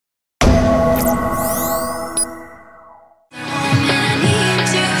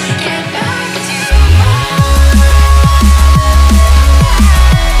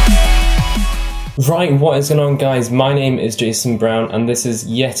Right, what is going on guys? My name is Jason Brown and this is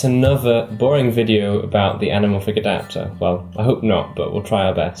yet another boring video about the anamorphic adapter. Well, I hope not, but we'll try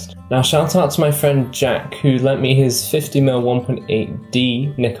our best. Now shout out to my friend Jack who lent me his 50mm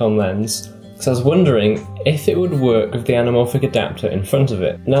 1.8D Nikkor lens because I was wondering if it would work with the anamorphic adapter in front of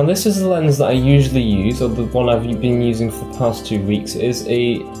it. Now this is the lens that I usually use, or the one I've been using for the past 2 weeks. It is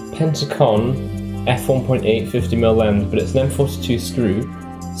a Pentacon f1.8 50mm lens, but it's an M42 screw.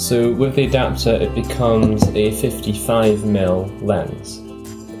 So with the adapter it becomes a 55mm lens.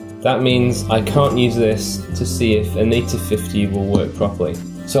 That means I can't use this to see if a native 50 will work properly.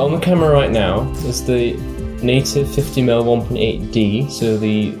 So on the camera right now is the native 50mm 1.8D, so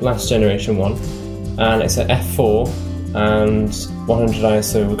the last generation one, and it's at f4 and 100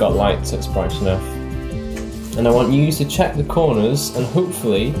 ISO. We've got light so it's bright enough. And I want you to check the corners and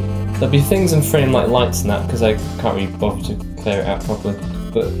hopefully there'll be things in frame like lights and that because I can't really bother to clear it out properly.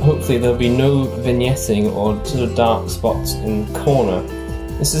 But hopefully there'll be no vignetting or sort of dark spots in the corner.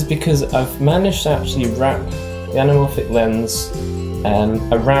 This is because I've managed to actually wrap the anamorphic lens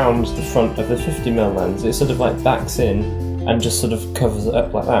around the front of the 50mm lens. It sort of like backs in and just sort of covers it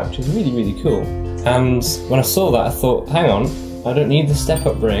up like that, which is really, really cool. And when I saw that I thought, hang on, I don't need the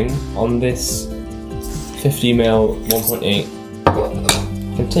step-up ring on this 50mm 1.8.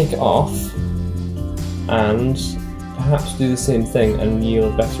 I can take it off and perhaps do the same thing and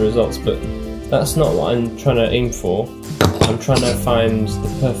yield better results, but that's not what I'm trying to aim for. I'm trying to find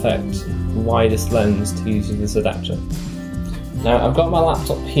the perfect widest lens to use with this adapter. Now I've got my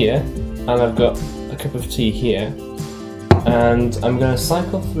laptop here and I've got a cup of tea here, and I'm going to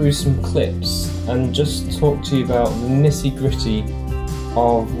cycle through some clips and just talk to you about the nitty-gritty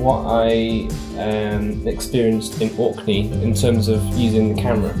of what I experienced in Orkney in terms of using the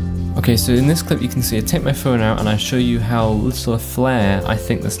camera. Okay, so in this clip you can see I take my phone out and I show you how little a flare I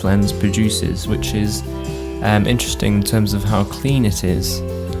think this lens produces, which is interesting in terms of how clean it is.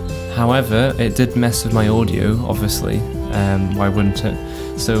 However, it did mess with my audio, obviously, why wouldn't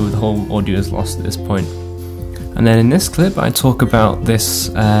it? So the whole audio is lost at this point. And then in this clip I talk about this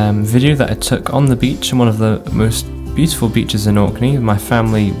video that I took on the beach, in one of the most beautiful beaches in Orkney, with my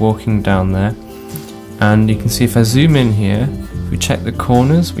family walking down there. And you can see if I zoom in here, we check the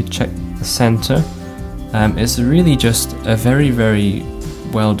corners, we check the center. It's really just a very, very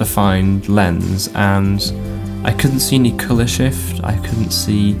well defined lens, and I couldn't see any color shift, I couldn't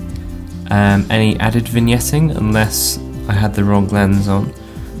see any added vignetting unless I had the wrong lens on.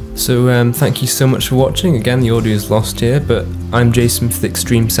 So thank you so much for watching. Again, the audio is lost here, but I'm Jason for the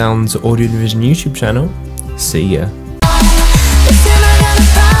TheXtremesoundz Audio Division YouTube channel. See ya.